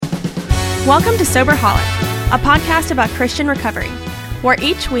Welcome to Soberholic, a podcast about Christian recovery, where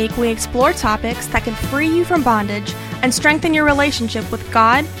each week we explore topics that can free you from bondage and strengthen your relationship with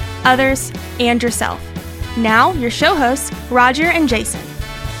God, others, and yourself. Now, your show hosts, Roger and Jason.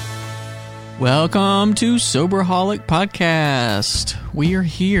 Welcome to Soberholic Podcast. We are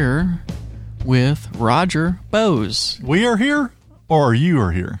here with Roger Bose. We are here, or you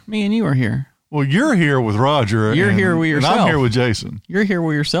are here? Me and you are here. Well, you're here with Roger. You're here with yourself. And I'm here with Jason. You're here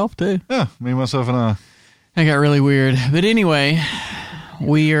with yourself, too. Yeah, me, myself, and I. That got really weird. But anyway,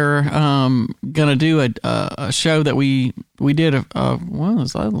 we are going to do a show that we did,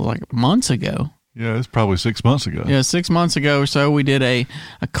 was that, like months ago? Yeah, it's probably 6 months ago. Yeah, 6 months ago or so, we did a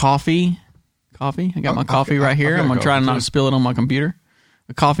coffee. I got my coffee right here. I'm going to try not to spill it on my computer.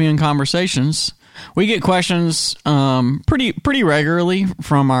 A coffee and conversations. We get questions pretty regularly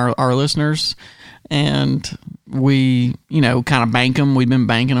from our listeners, and we, kind of bank them. We've been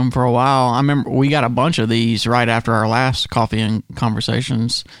banking them for a while. I remember we got a bunch of these right after our last coffee and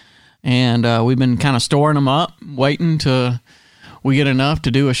conversations, and we've been kind of storing them up, waiting to we get enough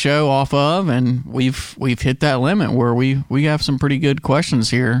to do a show off of, and we've hit that limit where we have some pretty good questions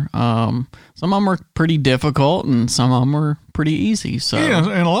here. Some of them are pretty difficult, and some of them are pretty easy. So yeah,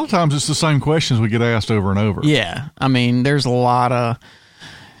 and a lot of times it's the same questions we get asked over and over. Yeah, I mean, there's a lot of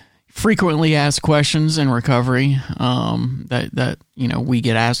frequently asked questions in recovery that we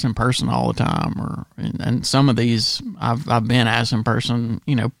get asked in person all the time, and some of these I've been asked in person,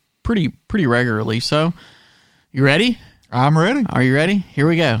 pretty regularly. So, you ready? I'm ready. Are you ready? Here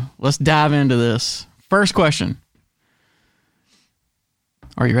we go. Let's dive into this. First question.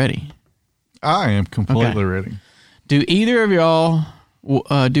 Are you ready? I am completely ready. Do either of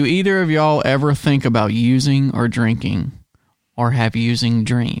y'all ever think about using or drinking, or have using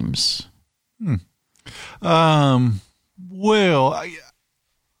dreams? Well,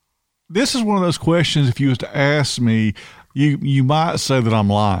 this is one of those questions. If you was to ask me, you might say that I'm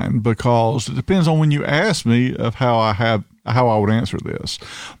lying, because it depends on when you ask me of how I would answer this.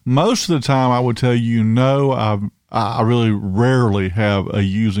 Most of the time, I would tell you no. I really rarely have a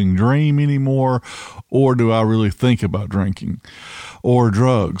using dream anymore, or do I really think about drinking or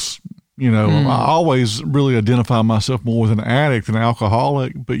drugs? I always really identify myself more with an addict than an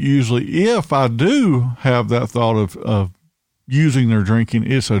alcoholic, but usually if I do have that thought of using or drinking,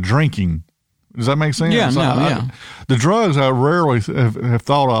 it's a drinking. Does that make sense? Yeah, The drugs I rarely have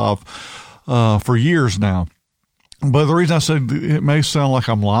thought of for years now. But the reason I said it may sound like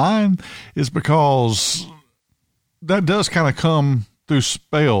I'm lying is because that does kind of come through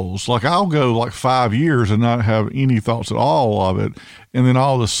spells. Like I'll go like 5 years and not have any thoughts at all of it, and then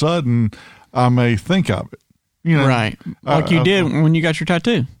all of a sudden I may think of it. Right, like you did when you got your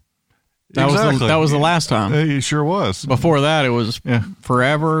tattoo. Exactly. That was the last time. It sure was. Before that, it was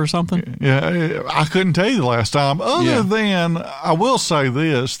forever or something. Yeah, I couldn't tell you the last time. Other than I will say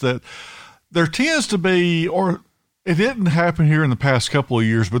this, that there tends to be, or it didn't happen here in the past couple of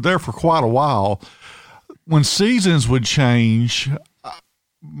years, but there for quite a while, when seasons would change,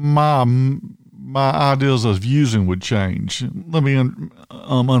 my ideas of using would change. Let me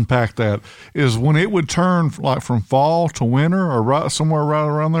unpack that. Is when it would turn like from fall to winter, or somewhere right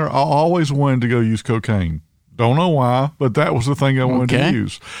around there, I always wanted to go use cocaine. Don't know why, but that was the thing I wanted to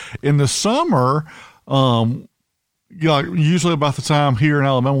use. In the summer, usually about the time here in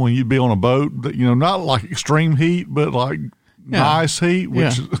Alabama when you'd be on a boat, not like extreme heat, but like nice heat,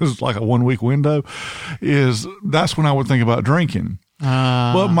 which is like a 1 week window, that's when I would think about drinking.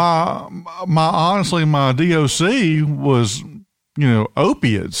 But my DOC was,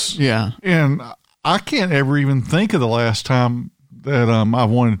 opiates. Yeah. And I can't ever even think of the last time that I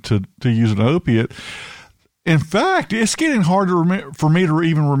wanted to use an opiate. In fact, it's getting hard for me to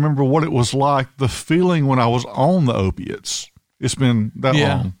even remember what it was like, the feeling when I was on the opiates. It's been that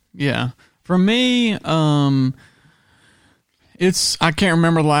long. Yeah. For me, I can't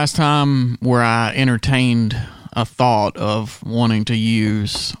remember the last time where I entertained a thought of wanting to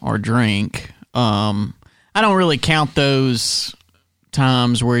use or drink. I don't really count those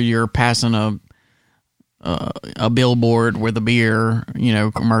times where you're passing a billboard with a beer,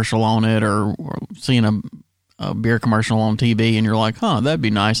 commercial on it, or seeing a beer commercial on TV, and you're like, that'd be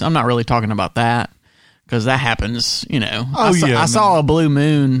nice. I'm not really talking about that, because that happens, I saw a Blue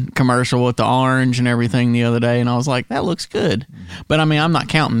Moon commercial with the orange and everything the other day, and I was like, that looks good. But I mean, I'm not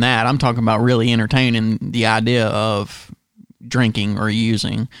counting that. I'm talking about really entertaining the idea of drinking or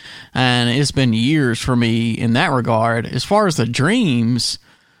using. And it's been years for me in that regard. As far as the dreams,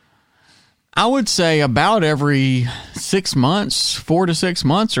 I would say about every 6 months, 4 to 6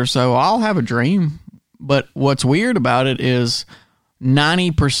 months or so, I'll have a dream. But what's weird about it is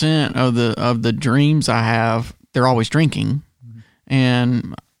 90% of the dreams I have, they're always drinking.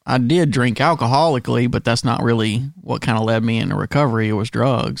 And I did drink alcoholically, but that's not really what kind of led me into recovery. It was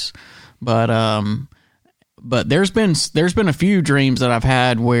drugs. But there's been a few dreams that I've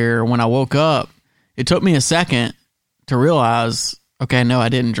had where when I woke up, it took me a second to realize, okay, no, I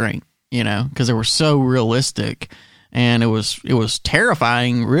didn't drink, because they were so realistic. And it was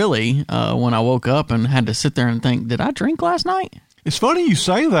terrifying, really, when I woke up and had to sit there and think, did I drink last night? It's funny you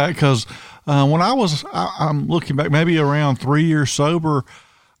say that, because when I'm looking back, maybe around 3 years sober,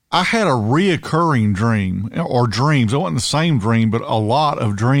 I had a reoccurring dream, or dreams. It wasn't the same dream, but a lot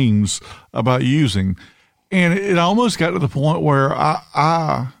of dreams about using. And it almost got to the point where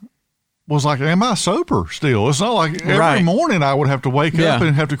I was like, am I sober still? It's not like every morning I would have to wake up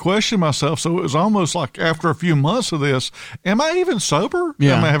and have to question myself. So it was almost like after a few months of this, am I even sober?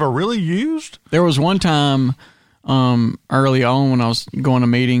 Yeah. Have I really used? There was one time early on when I was going to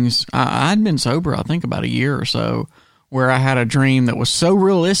meetings, I'd been sober, I think about a year or so, where I had a dream that was so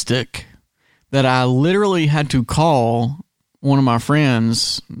realistic that I literally had to call one of my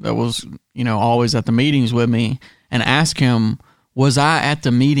friends that was, always at the meetings with me and ask him, was I at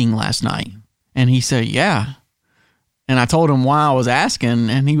the meeting last night? And he said, yeah. And I told him why I was asking,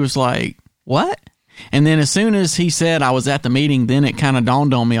 and he was like, what? And then as soon as he said I was at the meeting, then it kind of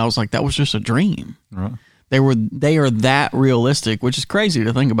dawned on me. I was like, that was just a dream. Right. They are that realistic, which is crazy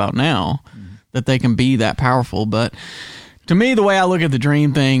to think about now, that they can be that powerful. But to me, the way I look at the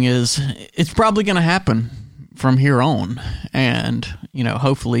dream thing is it's probably going to happen from here on, and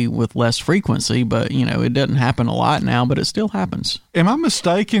hopefully with less frequency, but it doesn't happen a lot now, but it still happens. Am I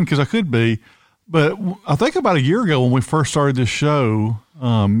mistaken? Because I could be, but I think about a year ago when we first started this show,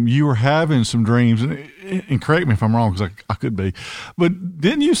 you were having some dreams, and correct me if I'm wrong, because I could be, but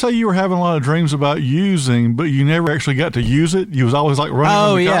didn't you say you were having a lot of dreams about using, but you never actually got to use it? You was always like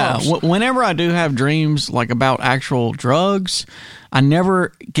running from the cops. Whenever I do have dreams like about actual drugs, I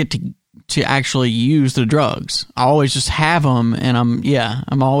never get to actually use the drugs. I always just have them, and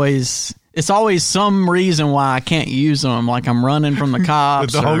it's always some reason why I can't use them, like I'm running from the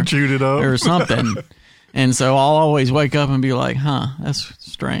cops the dog chewed it up or something. And so I'll always wake up and be like, that's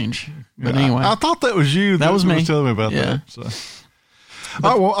strange. But anyway. I thought that was you. That was me. Telling me about that. So.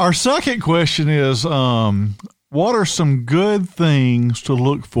 All right, well, our second question is, what are some good things to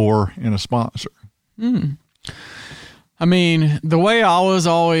look for in a sponsor? I mean, the way I was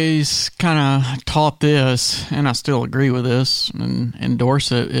always kind of taught this, and I still agree with this and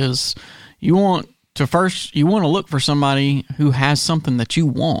endorse it, is you want to look for somebody who has something that you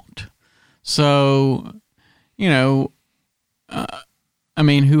want. So, who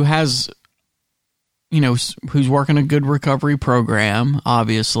has, who's working a good recovery program,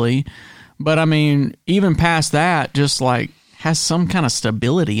 obviously. But I mean, even past that, just like has some kind of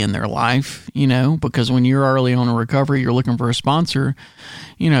stability in their life, because when you're early on in recovery, you're looking for a sponsor.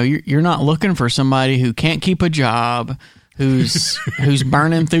 You're not looking for somebody who can't keep a job, who's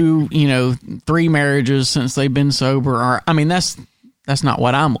burning through, 3 marriages since they've been sober. Or, I mean, that's not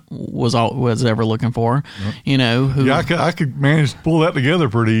what I was ever looking for. Yep. I could manage to pull that together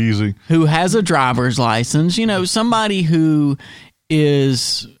pretty easy. Who has a driver's license, somebody who's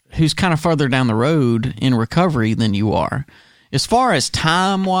kind of further down the road in recovery than you are. As far as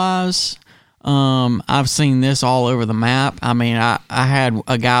time-wise, I've seen this all over the map. I mean, I had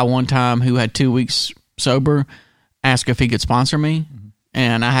a guy one time who had 2 weeks sober ask if he could sponsor me,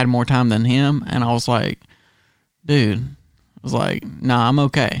 and I had more time than him, and I was like, dude, nah, I'm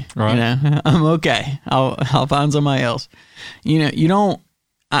okay. Right. I'm okay. I'll find somebody else. You don't.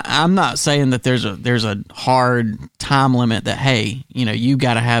 I'm not saying that there's a hard time limit that, hey, you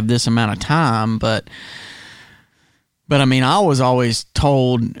got to have this amount of time, but I mean, I was always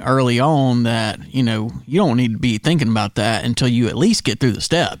told early on that, you don't need to be thinking about that until you at least get through the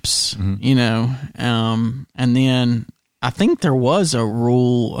steps, and then I think there was a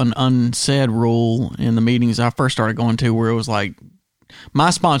rule, an unsaid rule in the meetings I first started going to, where it was like,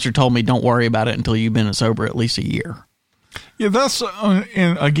 my sponsor told me, don't worry about it until you've been sober at least a year. Yeah, that's,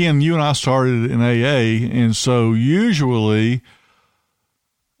 and again, you and I started in AA, and so usually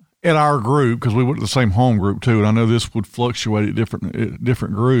at our group, because we went to the same home group too, and I know this would fluctuate at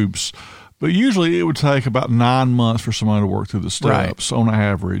different groups, but usually it would take about 9 months for somebody to work through the steps on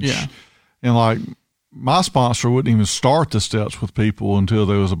average. Yeah. And like my sponsor wouldn't even start the steps with people until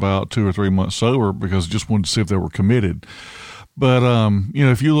they was about 2 or 3 months sober, because just wanted to see if they were committed. But,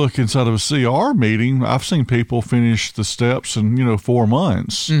 if you look inside of a CR meeting, I've seen people finish the steps in, 4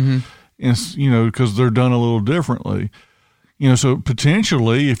 months, and, because they're done a little differently. So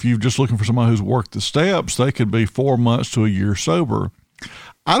potentially, if you're just looking for somebody who's worked the steps, they could be 4 months to a year sober.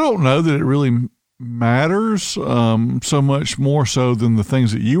 I don't know that it really matters so much more so than the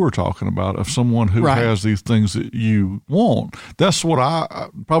things that you were talking about of someone who has these things that you want. That's what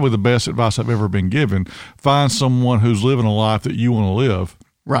probably the best advice I've ever been given. Find someone who's living a life that you want to live.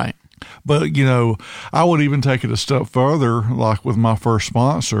 Right. But, I would even take it a step further, like with my first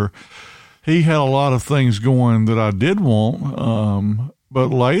sponsor. He had a lot of things going that I did want, but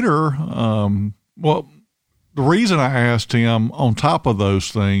later, the reason I asked him on top of those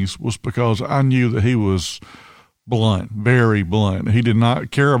things was because I knew that he was blunt, very blunt. He did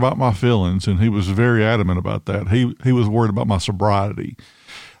not care about my feelings, and he was very adamant about that. He was worried about my sobriety.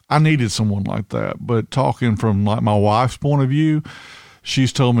 I needed someone like that, but talking from like my wife's point of view,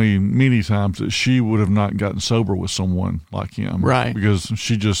 she's told me many times that she would have not gotten sober with someone like him. Right. Because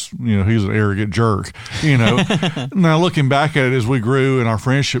she just, he's an arrogant jerk, Now, looking back at it as we grew and our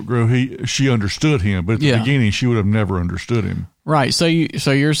friendship grew, she understood him. But at the beginning, she would have never understood him. Right. So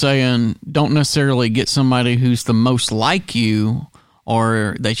you're saying don't necessarily get somebody who's the most like you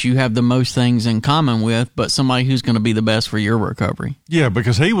or that you have the most things in common with, but somebody who's going to be the best for your recovery. Yeah,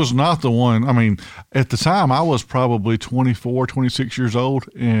 because he was not the one. I mean, at the time, I was probably 24, 26 years old,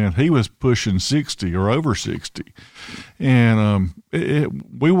 and he was pushing 60 or over 60. And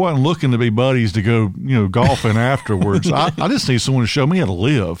we wasn't looking to be buddies to go, golfing afterwards. I just need someone to show me how to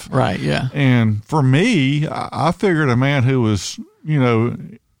live. Right, yeah. And for me, I figured a man who was,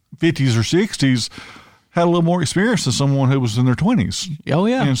 50s or 60s had a little more experience than someone who was in their 20s. Oh,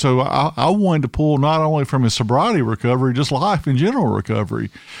 yeah. And so I wanted to pull not only from his sobriety recovery, just life in general recovery.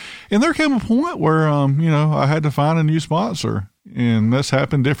 And there came a point where, I had to find a new sponsor. And that's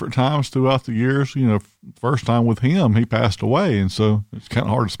happened different times throughout the years. First time with him, he passed away. And so it's kind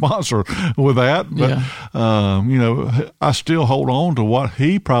of hard to sponsor with that. But, I still hold on to what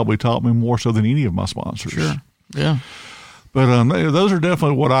he probably taught me more so than any of my sponsors. Sure. Yeah. But those are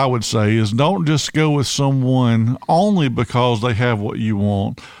definitely what I would say is don't just go with someone only because they have what you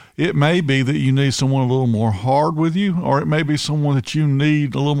want. It may be that you need someone a little more hard with you, or it may be someone that you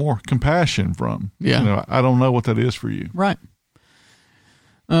need a little more compassion from. Yeah. I don't know what that is for you. Right.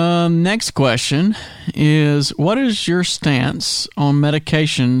 Next question is, what is your stance on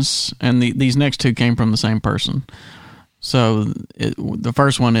medications? And these next two came from the same person. So the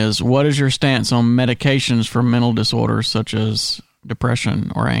first one is, what is your stance on medications for mental disorders such as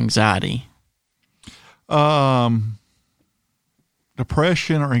depression or anxiety?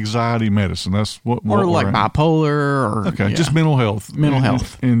 Depression or anxiety medicine. That's what or like bipolar or just mental health.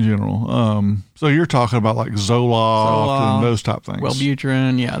 In general. So you're talking about like Zoloft and those type things.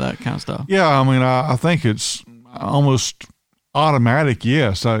 Wellbutrin, that kind of stuff. Yeah, I mean, I think it's almost automatic,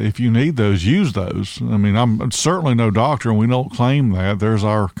 yes. If you need those, use those. I mean, I'm certainly no doctor, and we don't claim that. There's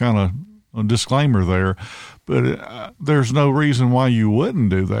our kind of disclaimer there. But there's no reason why you wouldn't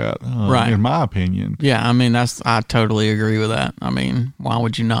do that, in my opinion. Yeah, I mean, I totally agree with that. I mean, why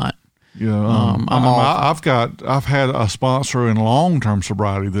would you not? Yeah, I've had a sponsor in long-term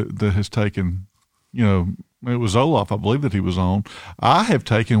sobriety that has taken, it was Zoloft, I believe, that he was on. I have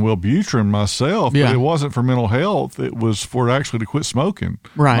taken Wellbutrin myself, but it wasn't for mental health. It was for actually to quit smoking.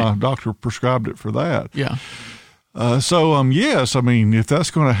 Right. My doctor prescribed it for that. Yeah. Yes, I mean, if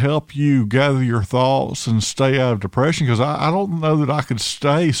that's going to help you gather your thoughts and stay out of depression, because I don't know that I could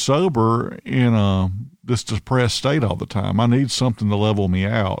stay sober in this depressed state all the time. I need something to level me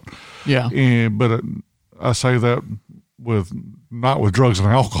out. Yeah. But I say that not with drugs and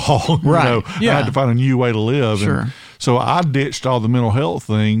alcohol. Right. I had to find a new way to live. Sure. And so I ditched all the mental health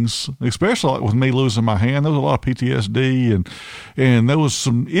things, especially like with me losing my hand. There was a lot of PTSD and there was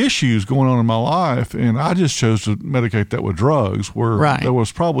some issues going on in my life. And I just chose to medicate that with drugs where there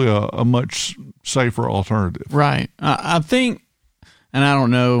was probably a much safer alternative. Right. I think, and I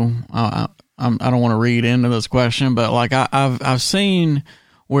don't know, I don't want to read into this question, but like I've seen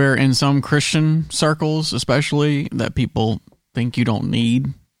where in some Christian circles, especially, that people think you don't need,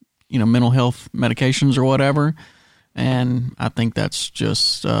 mental health medications or whatever. And I think that's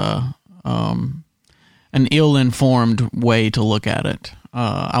just an ill-informed way to look at it.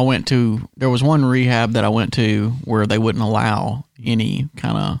 There was one rehab that I went to where they wouldn't allow any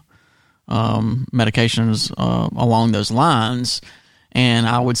kind of medications along those lines. And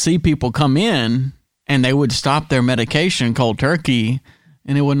I would see people come in and they would stop their medication cold turkey,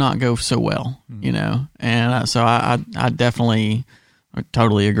 and it would not go so well, And so I definitely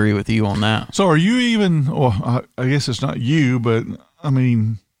totally agree with you on that. So are you even, well, I guess it's not you, but I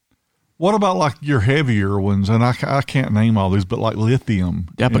mean, what about like your heavier ones? And I can't name all these, but like lithium.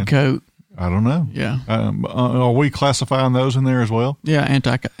 Depakote. I don't know. Yeah. Are we classifying those in there as well? Yeah,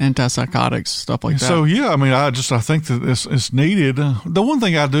 antipsychotics, stuff like that. So, yeah, I mean, I think that it's needed. The one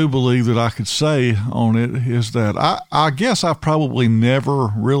thing I do believe that I could say on it is that I guess I've probably never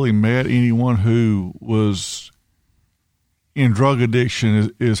really met anyone who was in drug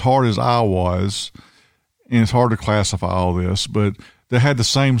addiction as hard as I was, and it's hard to classify all this, but they had the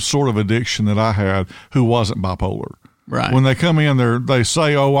same sort of addiction that I had who wasn't bipolar. Right. When they come in, they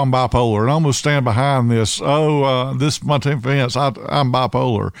say, "Oh, I'm bipolar," and I almost stand behind this. "Oh, this is my defense. I'm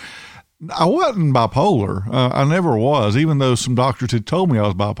bipolar." I wasn't bipolar. I never was, even though some doctors had told me I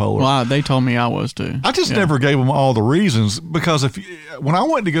was bipolar. Well, they told me I was too. I just never gave them all the reasons, because when I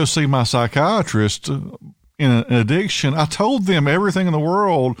went to go see my psychiatrist in an addiction, I told them everything in the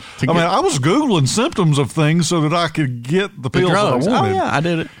world. I was Googling symptoms of things so that I could get the pills that I wanted. Oh, yeah, I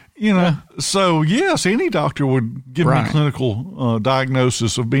did it. So yes, any doctor would give me clinical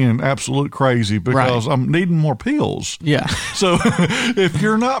diagnosis of being absolute crazy because I'm needing more pills. Yeah. So if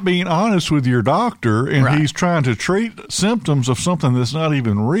you're not being honest with your doctor and he's trying to treat symptoms of something that's not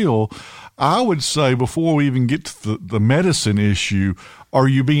even real, I would say before we even get to the medicine issue, are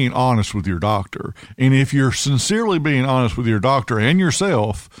you being honest with your doctor? And if you're sincerely being honest with your doctor and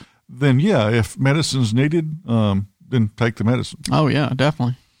yourself, then yeah, if medicine's needed, then take the medicine. Oh yeah,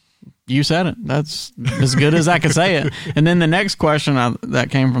 definitely. You said it. That's as good as I could say it. And then the next question that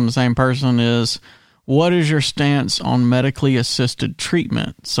came from the same person is, what is your stance on medically assisted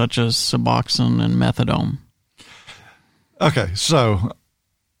treatment, such as Suboxone and Methadone? Okay, so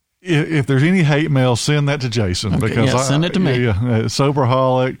if there's any hate mail, send that to Jason. Okay, because send it to me.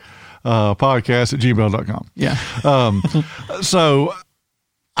 Soberholic podcast at gmail.com. Yeah. So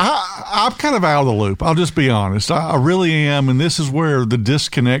I'm kind of out of the loop. I'll just be honest. I really am. And this is where the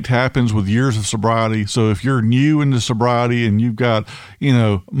disconnect happens with years of sobriety. So if you're new into sobriety and you've got,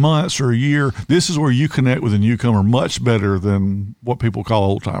 months or a year, this is where you connect with a newcomer much better than what people call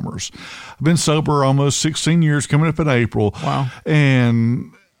old timers. I've been sober almost 16 years, coming up in April. Wow.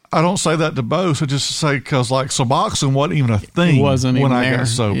 And I don't say that to boast. I just say, because like Suboxone wasn't even a thing when I got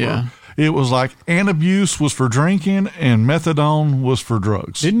sober. Yeah. It was like Antabuse was for drinking and Methadone was for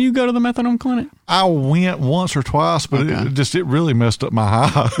drugs. Didn't you go to the Methadone clinic? I went once or twice, but it really messed up my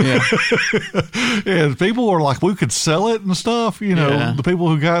high. Yeah. And people were like, we could sell it and stuff, the people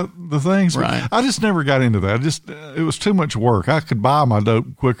who got the things. Right. I just never got into that. It was too much work. I could buy my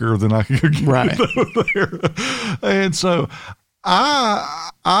dope quicker than I could get it over there. And so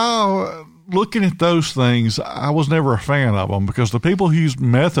I looking at those things, I was never a fan of them, because the people who used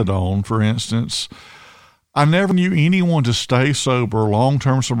Methadone, for instance, I never knew anyone to stay sober,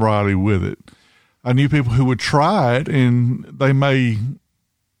 long-term sobriety with it. I knew people who would try it and they may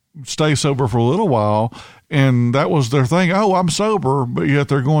stay sober for a little while, and that was their thing. Oh, I'm sober, but yet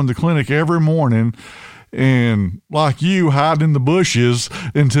they're going to clinic every morning and like you hide in the bushes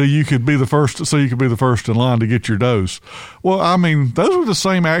until you could be the first, so you could be the first in line to get your dose. Well, I mean, those were the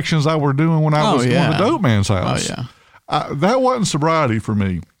same actions I were doing when I was going to Dope Man's house. Oh yeah. That wasn't sobriety for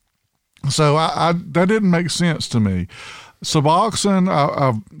me. So that didn't make sense to me. Suboxone,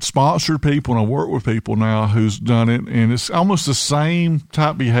 I've sponsored people and I work with people now who's done it, and it's almost the same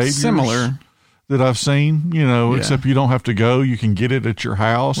type behavior. Similar. That I've seen, except you don't have to go. You can get it at your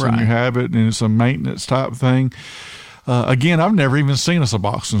house and you have it, and it's a maintenance type thing. Again, I've never even seen a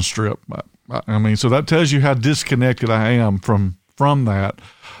Suboxone strip. I mean, so that tells you how disconnected I am from that.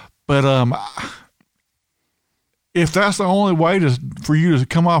 But if that's the only way for you to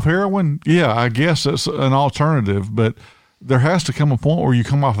come off heroin, yeah, I guess that's an alternative. But there has to come a point where you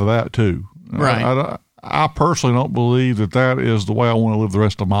come off of that too. Right. I personally don't believe that is the way I want to live the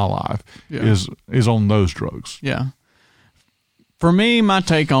rest of my life, is on those drugs. Yeah. For me, my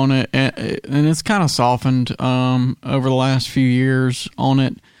take on it, and it's kind of softened over the last few years on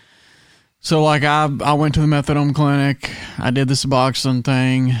it. So, like, I went to the Methadone clinic. I did the Suboxone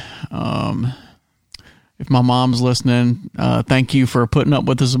thing. If my mom's listening, thank you for putting up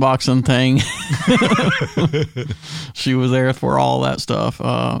with the Suboxone thing. She was there for all that stuff.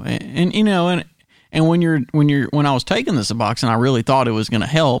 And when I was taking the Suboxone, I really thought it was going to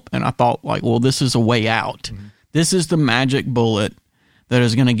help, and I thought, like, well, this is a way out. Mm-hmm. This is the magic bullet that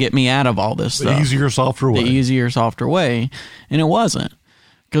is going to get me out of all this stuff. The easier, softer way. And it wasn't.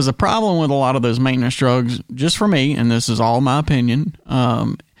 Because the problem with a lot of those maintenance drugs, just for me, and this is all my opinion,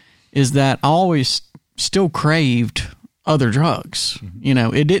 is that I always still craved other drugs.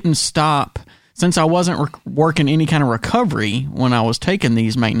 Mm-hmm. It didn't stop. Since I wasn't working any kind of recovery when I was taking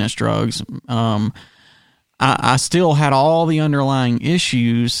these maintenance drugs, I still had all the underlying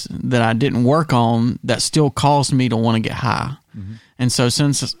issues that I didn't work on that still caused me to want to get high. Mm-hmm. And so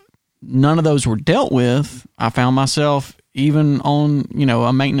since none of those were dealt with, I found myself even on,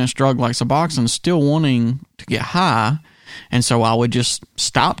 a maintenance drug like Suboxone still wanting to get high. And so I would just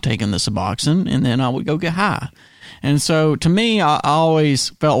stop taking the Suboxone and then I would go get high. And so to me, I always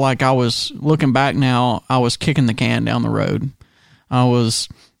felt like I was, looking back now, I was kicking the can down the road. I was,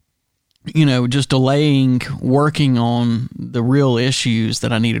 just delaying working on the real issues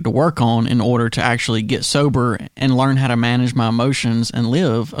that I needed to work on in order to actually get sober and learn how to manage my emotions and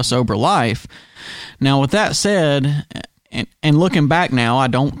live a sober life. Now, with that said, and looking back now, I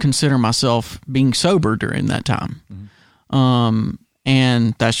don't consider myself being sober during that time. Mm-hmm.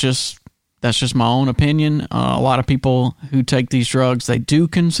 And that's just my own opinion. A lot of people who take these drugs, they do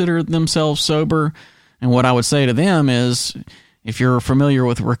consider themselves sober. And what I would say to them is, if you're familiar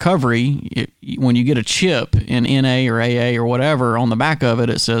with recovery, when you get a chip in NA or AA or whatever, on the back of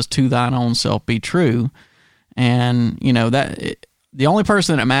it, it says, "To thine own self be true." And, the only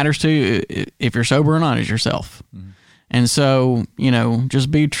person that it matters to, if you're sober or not, is yourself. Mm-hmm. And so,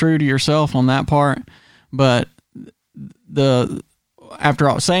 just be true to yourself on that part. But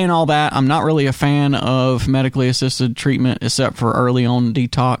after saying all that, I'm not really a fan of medically assisted treatment except for early on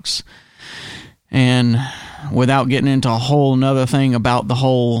detox. And without getting into a whole nother thing about the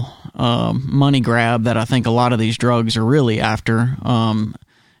whole money grab that I think a lot of these drugs are really after,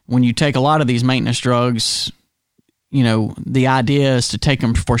 when you take a lot of these maintenance drugs, the idea is to take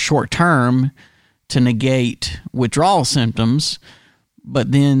them for short term to negate withdrawal symptoms,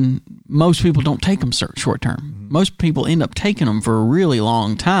 but then most people don't take them short term. Mm-hmm. Most people end up taking them for a really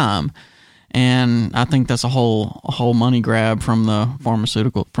long time, and I think that's a whole money grab from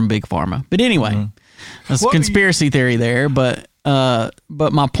from big pharma. But anyway, mm-hmm. That's a conspiracy theory there. But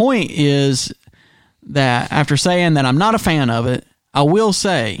my point is that after saying that I'm not a fan of it, I will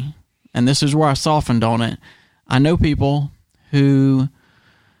say, and this is where I softened on it, I know people who,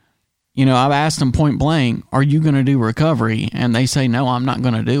 I've asked them point blank, "Are you going to do recovery?" And they say, "No, I'm not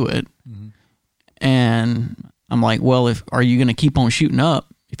going to do it." Mm-hmm. And I'm like, "Well, are you going to keep on shooting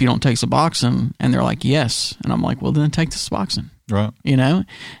up if you don't take Suboxone?" And they're like, "Yes." And I'm like, "Well, then take the Suboxone." Right.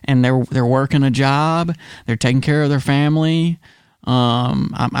 And they're working a job, they're taking care of their family.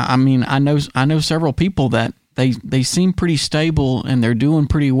 I know several people that they seem pretty stable and they're doing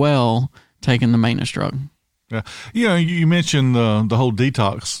pretty well taking the maintenance drug. Yeah. You mentioned the whole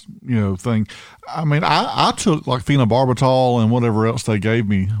detox, thing. I mean, I took like phenobarbital and whatever else they gave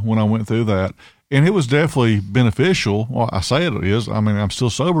me when I went through that. And it was definitely beneficial. Well, I say it is. I mean, I'm still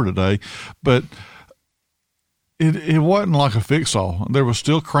sober today, but it wasn't like a fix-all. There was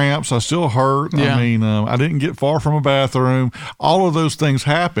still cramps. I still hurt. Yeah. I mean, I didn't get far from a bathroom. All of those things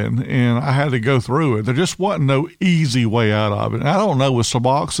happened, and I had to go through it. There just wasn't no easy way out of it. And I don't know, with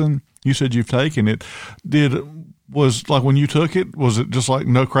Suboxone, you said you've taken it. Was like when you took it, was it just like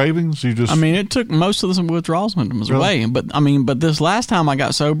no cravings? It took most of the withdrawal symptoms away. But this last time I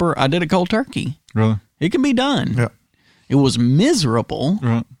got sober, I did it cold turkey. Really? It can be done. Yeah. It was miserable.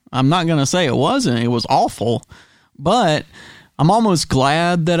 Right. I'm not going to say it wasn't. It was awful. But I'm almost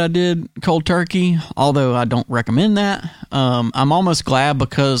glad that I did cold turkey, although I don't recommend that. I'm almost glad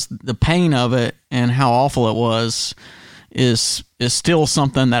because the pain of it and how awful it was is still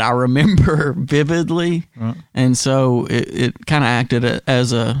something that I remember vividly. Right. And so it kind of acted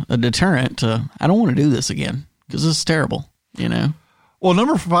as a deterrent to, I don't want to do this again because this is terrible, Well,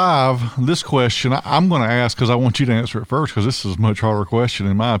 number 5, this question, I'm going to ask because I want you to answer it first because this is a much harder question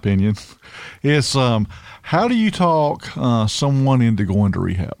in my opinion. It's, how do you talk someone into going to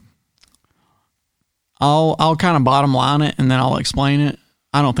rehab? I'll kind of bottom line it and then I'll explain it.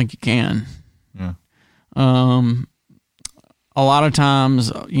 I don't think you can. Yeah. A lot of times,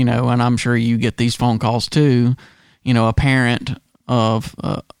 and I'm sure you get these phone calls too, a parent of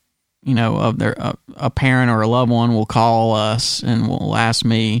a parent or a loved one will call us and will ask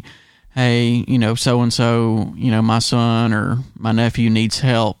me, "Hey, so-and-so, my son or my nephew needs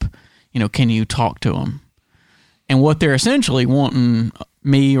help. Can you talk to him?" And what they're essentially wanting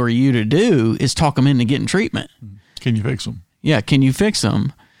me or you to do is talk them into getting treatment. Can you fix them? Yeah, can you fix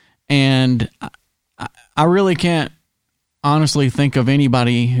them? And I really can't honestly think of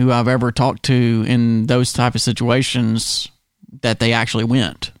anybody who I've ever talked to in those type of situations that they actually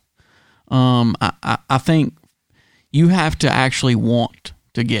went. I think you have to actually want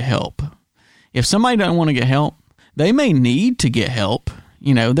to get help. If somebody doesn't want to get help, they may need to get help.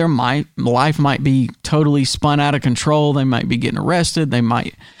 Their life might be totally spun out of control. They might be getting arrested. They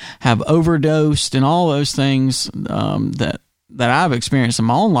might have overdosed and all those things that I've experienced in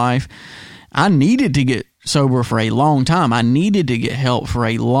my own life. I needed to get sober for a long time. I needed to get help for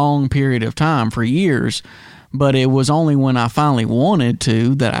a long period of time, for years. but it was only when I finally wanted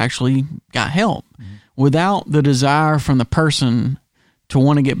to that I actually got help. Without the desire from the person to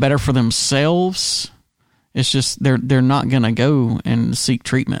want to get better for themselves, it's just they're not going to go and seek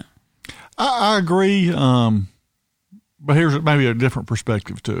treatment. I agree, but here's maybe a different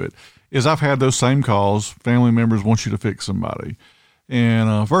perspective to it. Is I've had those same calls. Family members want you to fix somebody.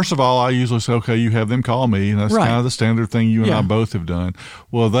 And first of all, I usually say, okay, you have them call me, and that's kind of the standard thing you and I both have done.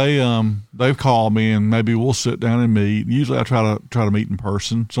 Well, they've called me, and maybe we'll sit down and meet. Usually, I try to meet in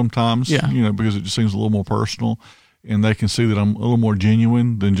person sometimes, because it just seems a little more personal, and they can see that I'm a little more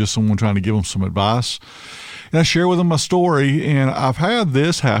genuine than just someone trying to give them some advice. And I share with them my story, and I've had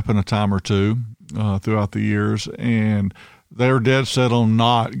this happen a time or two throughout the years, and they're dead set on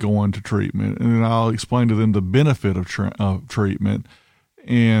not going to treatment, and I'll explain to them the benefit of treatment.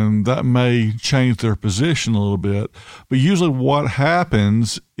 And that may change their position a little bit. But usually what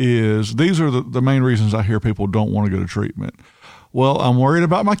happens is these are the main reasons I hear people don't want to go to treatment. Well, I'm worried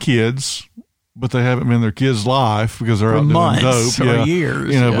about my kids, but they haven't been in their kids' life because they're out doing months dope. Or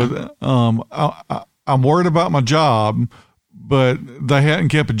years. But I'm worried about my job, but they hadn't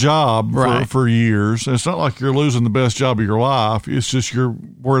kept a job for years. It's not like you're losing the best job of your life. It's just you're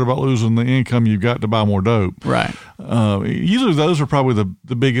worried about losing the income you've got to buy more dope. Right. Usually those are probably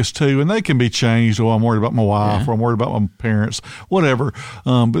the biggest two, and they can be changed. Oh, I'm worried about my wife, or I'm worried about my parents, whatever.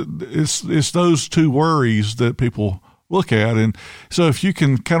 But it's those two worries that people look at. And so if you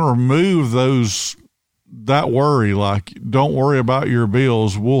can kind of remove that worry, like don't worry about your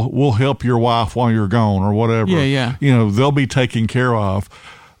bills, we'll help your wife while you're gone or whatever. They'll be taken care of.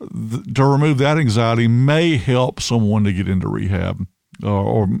 To remove that anxiety may help someone to get into rehab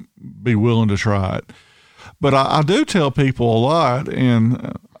or be willing to try it. But I do tell people a lot,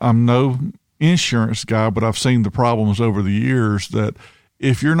 and I'm no insurance guy, but I've seen the problems over the years that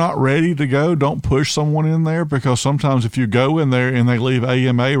if you're not ready to go, don't push someone in there, because sometimes if you go in there and they leave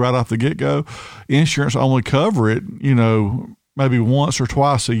AMA right off the get-go, insurance only cover it, maybe once or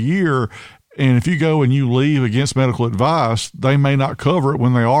twice a year. And if you go and you leave against medical advice, they may not cover it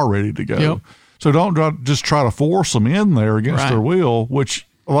when they are ready to go. Yep. So don't just try to force them in there against their will, which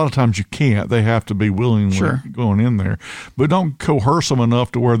a lot of times you can't. They have to be willingly going in there. But don't coerce them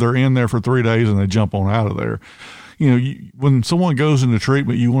enough to where they're in there for 3 days and they jump on out of there. When someone goes into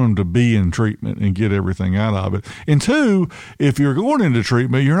treatment, you want them to be in treatment and get everything out of it. And two, if you're going into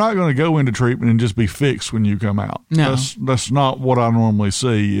treatment, you're not going to go into treatment and just be fixed when you come out. No. That's not what I normally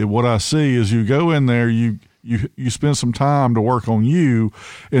see. What I see is you go in there, you spend some time to work on you,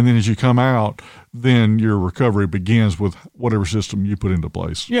 and then as you come out, then your recovery begins with whatever system you put into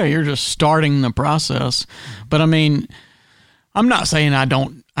place. Yeah, you're just starting the process. But I mean, I'm not saying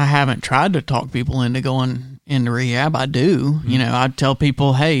I haven't tried to talk people into going into rehab. I do. I tell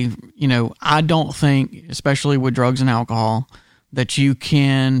people, hey, I don't think, especially with drugs and alcohol, that you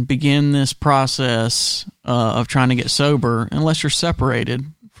can begin this process of trying to get sober unless you're separated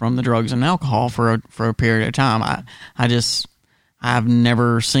from the drugs and alcohol for a period of time. I've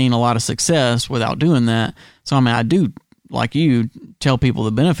never seen a lot of success without doing that. So, I do, like you, tell people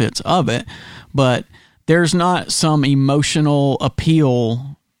the benefits of it, but there's not some emotional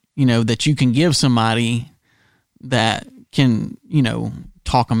appeal, that you can give somebody that can,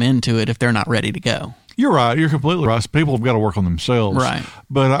 talk them into it if they're not ready to go. You're right. You're completely right. People have got to work on themselves. Right.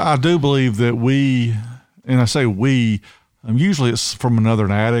 But I do believe that and I say usually it's from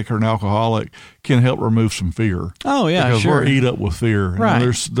an addict or an alcoholic, can help remove some fear. Oh, yeah, because sure. we're eat up with fear. Right. And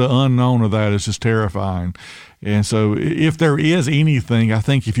there's the unknown of that is just terrifying. And so if there is anything, I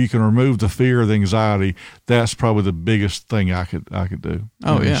think if you can remove the fear, the anxiety, that's probably the biggest thing I could do.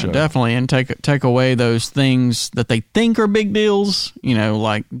 Oh, yeah, definitely. And take away those things that they think are big deals,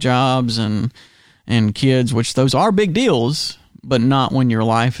 like jobs and kids, which those are big deals, but not when your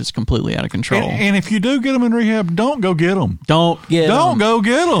life is completely out of control. And if you do get them in rehab, don't go get them. Don't go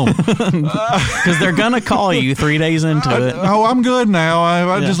get them. Because they're going to call you 3 days into it. I'm good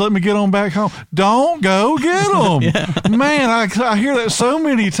now. Just let me get on back home. Don't go get them. Man, I hear that so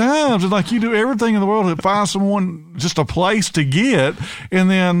many times. It's like you do everything in the world to find someone, just a place to get, and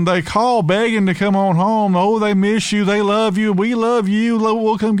then they call begging to come on home. Oh, they miss you. They love you. We love you.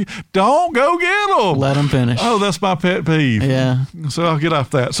 We'll come get. Don't go get them. Let them finish. Oh, that's my pet peeve. Yeah. So I'll get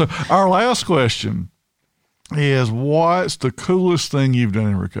off that. So our last question is, what's the coolest thing you've done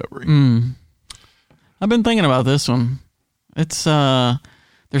in recovery? I've been thinking about this one. It's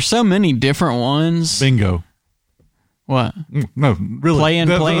there's so many different ones. Bingo. What? No, really. Playing.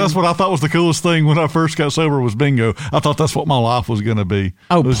 That's what I thought was the coolest thing when I first got sober was bingo. I thought that's what my life was going to be.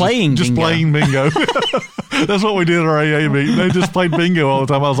 Oh, playing just bingo. Playing bingo. That's what we did at our AA meeting. They just played bingo all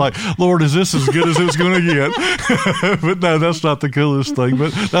the time. I was like, Lord, is this as good as it's going to get? But no, that's not the coolest thing.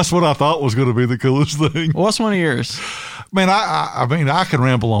 But that's what I thought was going to be the coolest thing. What's one of yours? Man, I mean, I can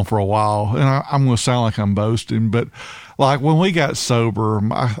ramble on for a while, and I'm going to sound like I'm boasting, but like when we got sober,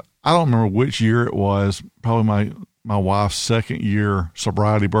 I don't remember which year it was, probably my wife's second year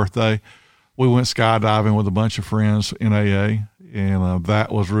sobriety birthday. We went skydiving with a bunch of friends in AA, and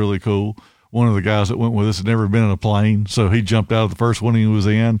that was really cool. One of the guys that went with us had never been in a plane, so he jumped out of the first one he was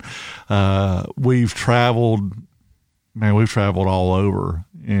in. We've traveled all over,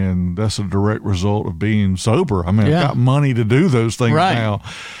 and that's a direct result of being sober. I mean, I've got money to do those things now.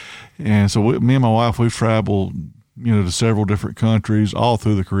 And so me and my wife, we've traveled, to several different countries, all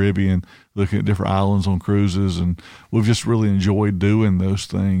through the Caribbean, looking at different islands on cruises, and we've just really enjoyed doing those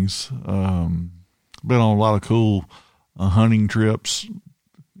things. Been on a lot of cool hunting trips,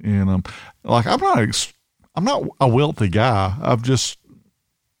 and I'm not a wealthy guy. I've just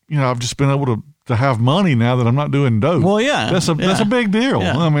been able to have money now that I'm not doing dope. Well, yeah, that's a big deal.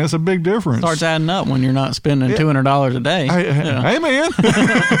 Yeah. I mean, it's a big difference. Starts adding up when you're not spending $200 a day. Hey, man.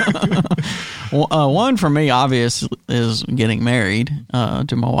 One for me, obvious, is getting married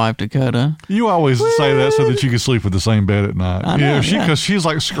to my wife, Dakota. You always say that so that you can sleep with the same bed at night. I know, because she's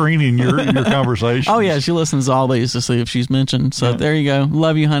like screening your conversation. Oh yeah, she listens to all these to see if she's mentioned. So there you go.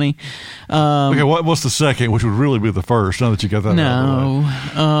 Love you, honey. Okay, what's the second, which would really be the first? Now that you got that. No,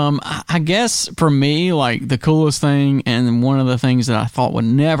 I guess for me, like the coolest thing, and one of the things that I thought would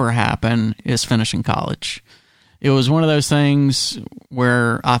never happen is finishing college. It was one of those things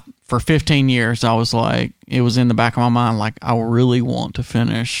where for 15 years, I was like, it was in the back of my mind, like, I really want to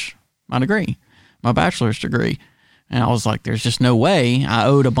finish my degree, my bachelor's degree. And I was like, there's just no way. I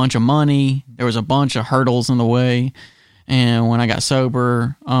owed a bunch of money. There was a bunch of hurdles in the way. And when I got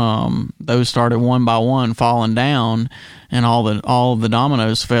sober, those started one by one falling down, and all the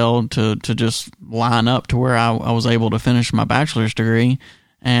dominoes fell to just line up to where I was able to finish my bachelor's degree.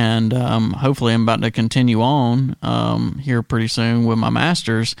 And hopefully I'm about to continue on here pretty soon with my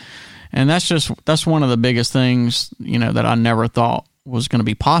master's. And that's one of the biggest things, that I never thought was going to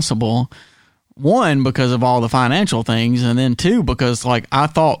be possible. One, because of all the financial things, and then two, because like I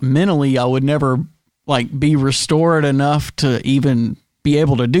thought mentally I would never like be restored enough to even be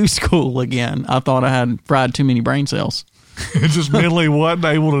able to do school again. I thought I had fried too many brain cells. Just mentally wasn't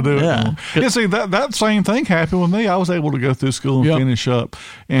able to do it. Yeah. See, that same thing happened with me. I was able to go through school and finish up.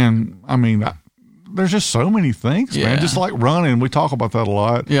 And I mean, there's just so many things, man. Just like running. We talk about that a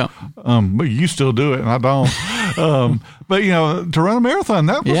lot. Yeah. But you still do it and I don't. But to run a marathon,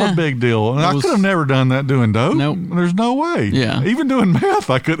 that was a big deal. And I could have never done that doing dope. Nope. There's no way. Yeah. Even doing meth,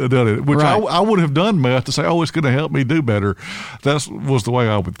 I couldn't have done it, which I would have done meth to say, oh, it's going to help me do better. That was the way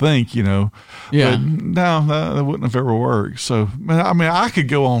I would think, Yeah. But no, that wouldn't have ever worked. So, I mean, I could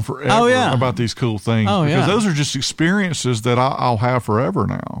go on forever about these cool things. Because those are just experiences that I'll have forever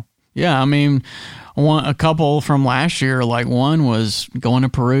now. Yeah. I mean, a couple from last year, like one was going to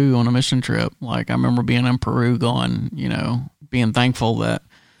Peru on a mission trip. Like I remember being in Peru going, being thankful that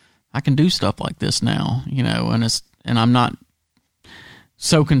I can do stuff like this now, and I'm not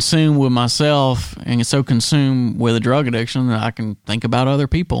so consumed with myself and so consumed with a drug addiction that I can think about other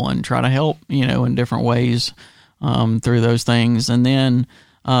people and try to help, in different ways through those things. And then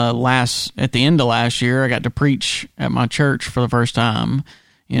at the end of last year, I got to preach at my church for the first time,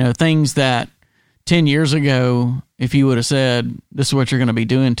 things that 10 years ago, if you would have said, this is what you're going to be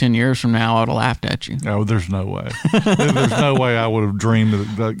doing 10 years from now, I would have laughed at you. No, there's no way. There's no way I would have dreamed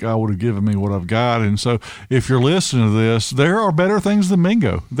that God would have given me what I've got. And so if you're listening to this, there are better things than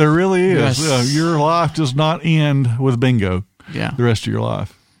bingo. There really is. Yes. Your life does not end with bingo the rest of your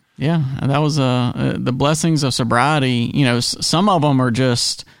life. Yeah, and that was the blessings of sobriety. Some of them are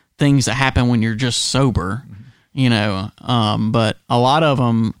just things that happen when you're just sober, but a lot of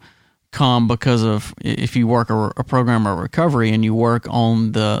them come because of if you work a program of recovery and you work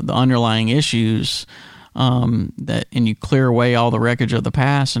on the underlying issues and you clear away all the wreckage of the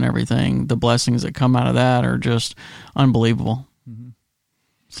past and everything, the blessings that come out of that are just unbelievable. Mm-hmm.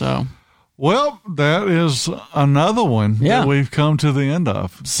 So, well, that is another one that we've come to the end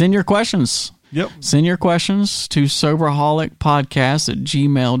of. Send your questions. Yep. Send your questions to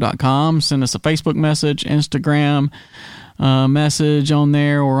soberholicpodcast@gmail.com. Send us a Facebook message, Instagram message on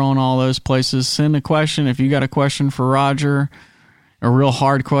there. We're on all those places. Send a question. If you got a question for Roger, a real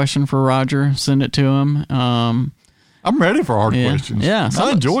hard question for Roger, send it to him. I'm ready for hard questions. Yeah,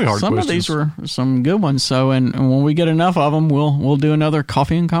 I enjoy hard questions. Some of these were some good ones. So, and when we get enough of them, we'll do another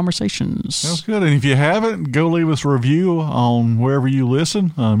Coffee and Conversations. That's good. And if you haven't, go leave us a review on wherever you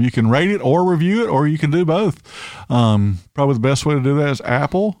listen. You can rate it or review it, or you can do both. Probably the best way to do that is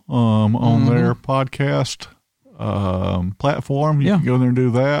Apple on their podcast platform. You can go there and do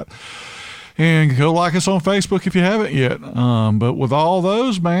that. And go like us on Facebook if you haven't yet. But with all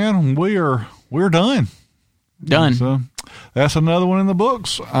those, man, we're done. Done. So that's another one in the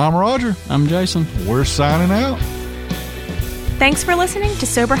books. I'm Roger. I'm Jason. We're signing out. Thanks for listening to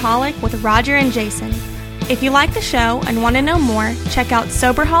Soberholic with Roger and Jason. If you like the show and want to know more, check out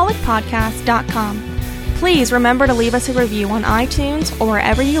SoberholicPodcast.com. Please remember to leave us a review on iTunes or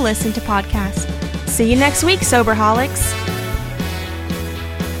wherever you listen to podcasts. See you next week, Soberholics.